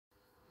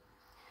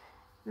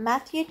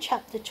Matthew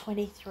chapter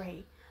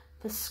 23.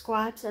 The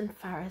scribes and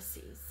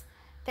Pharisees.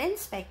 Then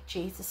spake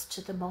Jesus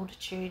to the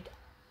multitude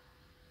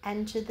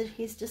and to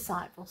his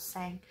disciples,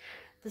 saying,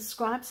 The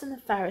scribes and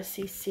the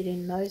Pharisees sit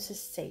in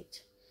Moses'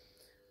 seat.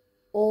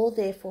 All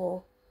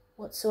therefore,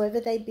 whatsoever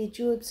they bid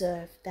you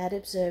observe, that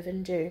observe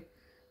and do.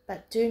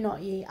 But do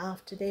not ye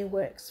after their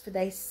works, for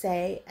they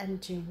say and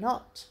do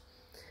not.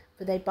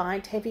 For they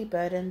bind heavy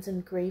burdens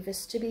and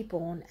grievous to be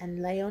borne,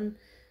 and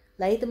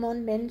lay them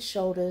on men's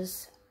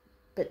shoulders,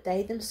 but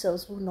they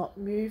themselves will not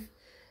move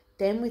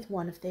them with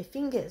one of their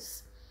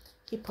fingers.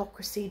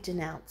 Hypocrisy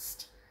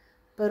denounced.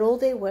 But all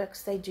their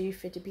works they do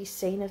for to be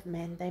seen of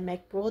men. They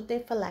make broad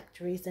their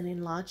phylacteries, and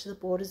enlarge the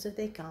borders of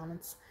their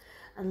garments,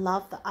 and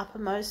love the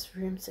uppermost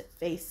rooms at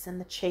feasts, and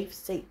the chief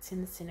seats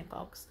in the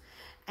synagogues,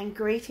 and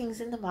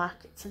greetings in the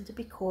markets, and to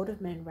be called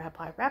of men,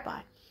 Rabbi,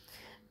 Rabbi.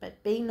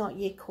 But be not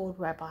ye called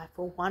Rabbi,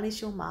 for one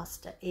is your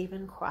master,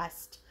 even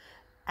Christ,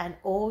 and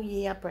all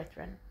ye are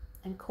brethren.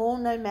 And call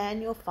no man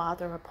your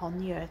father upon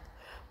the earth,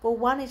 for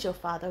one is your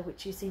Father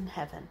which is in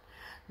heaven.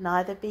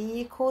 Neither be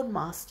ye called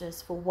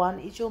masters, for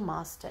one is your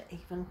master,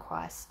 even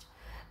Christ.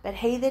 But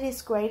he that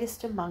is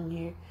greatest among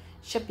you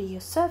shall be your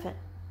servant.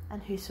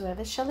 And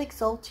whosoever shall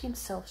exalt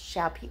himself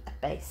shall be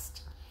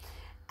abased,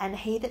 and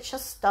he that shall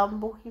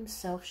stumble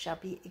himself shall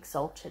be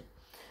exalted.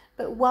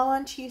 But woe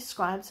unto you,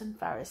 scribes and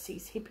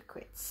Pharisees,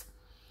 hypocrites!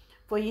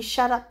 For ye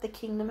shut up the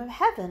kingdom of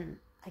heaven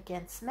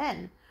against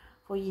men.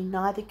 For ye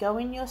neither go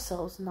in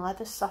yourselves,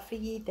 neither suffer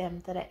ye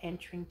them that are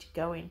entering to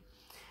go in.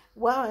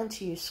 Woe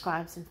unto you,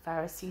 scribes and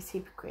Pharisees,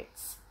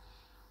 hypocrites!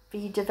 For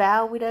ye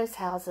devour widows'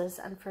 houses,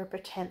 and for a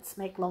pretence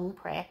make long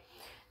prayer.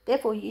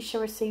 Therefore ye shall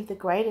receive the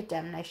greater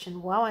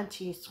damnation. Woe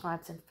unto you,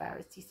 scribes and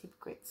Pharisees,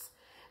 hypocrites!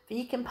 For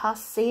ye can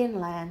pass sea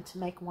and land to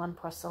make one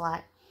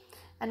proselyte.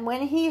 And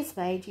when he is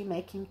made, you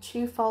make him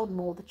twofold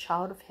more the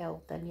child of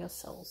hell than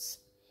yourselves.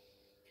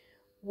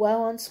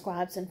 Woe on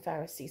scribes and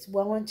Pharisees!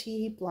 Woe unto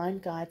ye,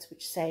 blind guides,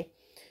 which say,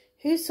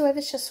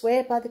 Whosoever shall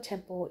swear by the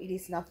temple, it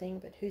is nothing,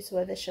 but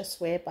whosoever shall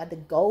swear by the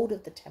gold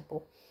of the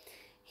temple,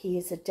 he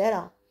is a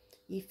debtor.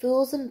 Ye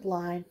fools and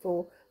blind,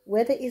 for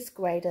whether is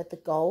greater, the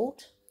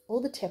gold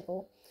or the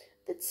temple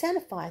that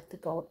sanctifieth the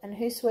gold? And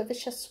whosoever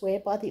shall swear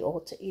by the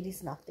altar, it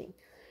is nothing,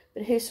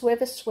 but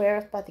whosoever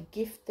sweareth by the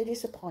gift that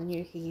is upon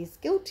you, he is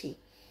guilty.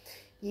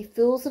 Ye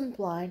fools and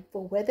blind,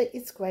 for whether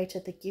is greater,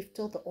 the gift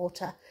or the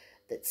altar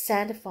that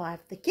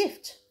sanctifieth the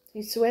gift?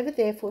 Whosoever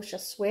therefore shall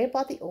swear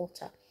by the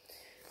altar,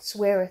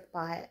 sweareth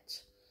by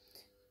it,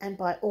 and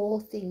by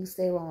all things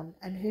thereon.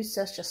 And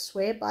whoso shall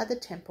swear by the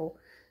temple,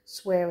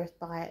 sweareth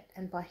by it,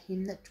 and by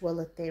him that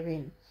dwelleth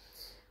therein.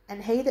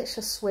 And he that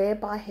shall swear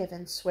by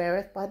heaven,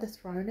 sweareth by the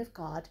throne of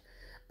God,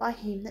 by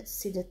him that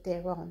sitteth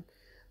thereon.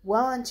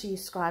 Woe unto you,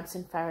 scribes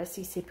and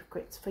Pharisees,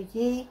 hypocrites! For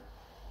ye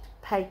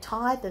pay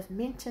tithe of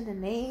mint and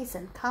anise,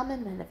 and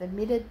cumin, and have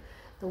omitted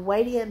the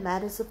weightier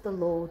matters of the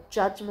law,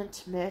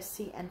 judgment,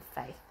 mercy, and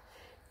faith.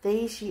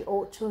 These ye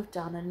ought to have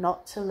done, and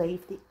not to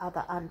leave the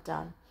other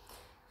undone.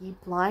 Ye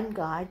blind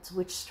guides,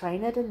 which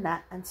strain at a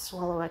gnat, and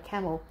swallow a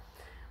camel.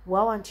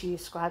 Woe unto you,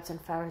 scribes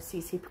and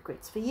Pharisees,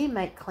 hypocrites! For ye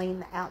make clean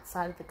the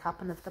outside of the cup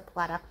and of the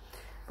platter,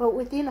 but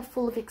within are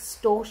full of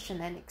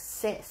extortion and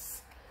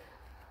excess.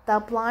 Thou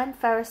blind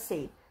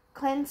Pharisee,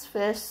 cleanse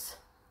first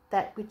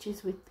that which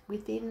is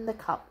within the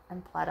cup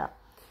and platter,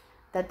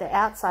 that the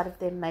outside of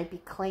them may be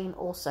clean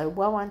also.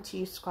 Woe unto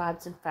you,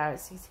 scribes and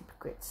Pharisees,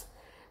 hypocrites!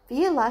 For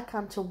ye are like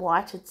unto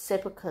whited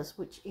sepulchres,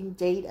 which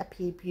indeed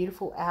appear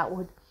beautiful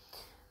outward,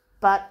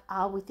 but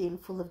are within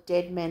full of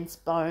dead men's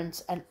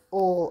bones and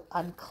all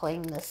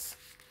uncleanness.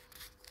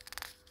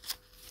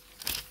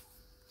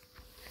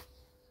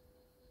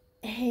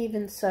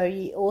 Even so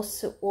ye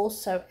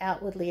also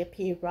outwardly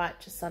appear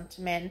righteous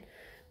unto men,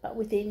 but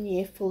within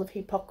ye are full of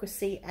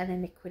hypocrisy and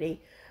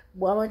iniquity.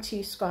 Woe unto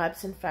you,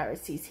 scribes and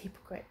Pharisees,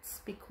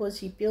 hypocrites!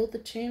 Because ye build the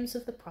tombs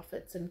of the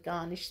prophets, and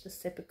garnish the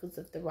sepulchres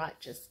of the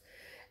righteous,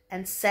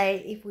 and say,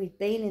 If we'd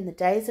been in the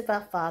days of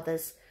our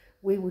fathers,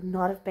 we would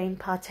not have been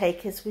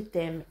partakers with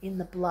them in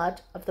the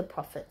blood of the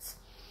prophets.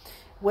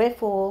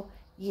 Wherefore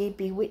ye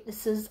be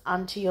witnesses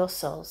unto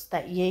yourselves,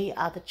 that ye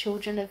are the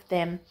children of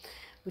them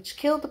which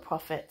killed the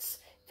prophets.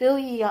 Fill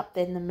ye up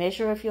then the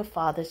measure of your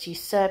fathers, ye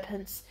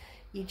serpents,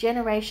 ye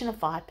generation of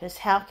vipers.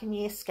 How can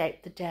ye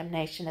escape the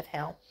damnation of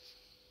hell?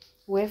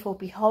 Wherefore,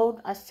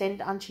 behold, I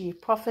send unto you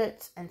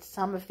prophets, and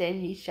some of them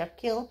ye shall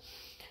kill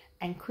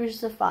and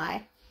crucify,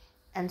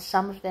 and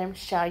some of them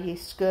shall ye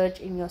scourge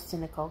in your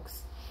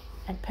synagogues,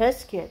 and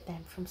persecute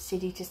them from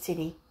city to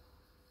city,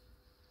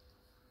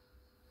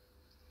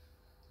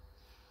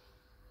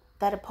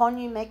 that upon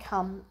you may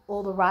come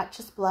all the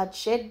righteous blood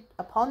shed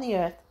upon the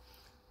earth,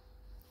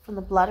 from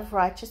the blood of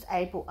righteous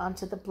Abel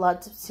unto the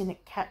bloods of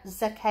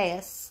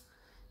Zacharias,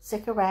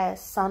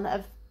 son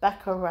of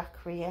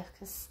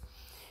Barachias,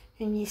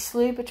 whom ye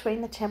slew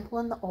between the temple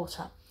and the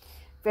altar.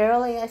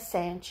 Verily I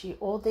say unto you,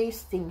 all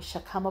these things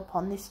shall come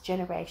upon this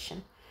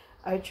generation.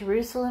 O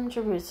Jerusalem,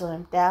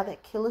 Jerusalem, thou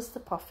that killest the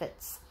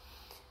prophets,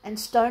 and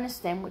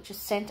stonest them which are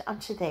sent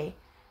unto thee,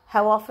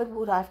 how often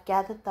would I have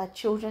gathered thy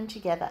children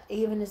together,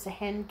 even as a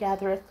hen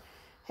gathereth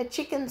her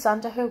chickens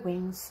under her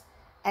wings,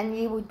 and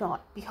ye would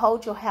not.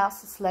 Behold, your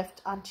house is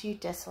left unto you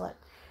desolate.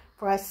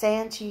 For I say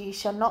unto you, ye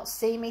shall not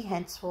see me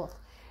henceforth,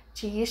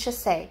 till ye shall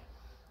say,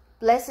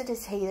 Blessed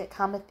is he that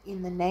cometh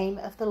in the name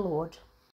of the Lord.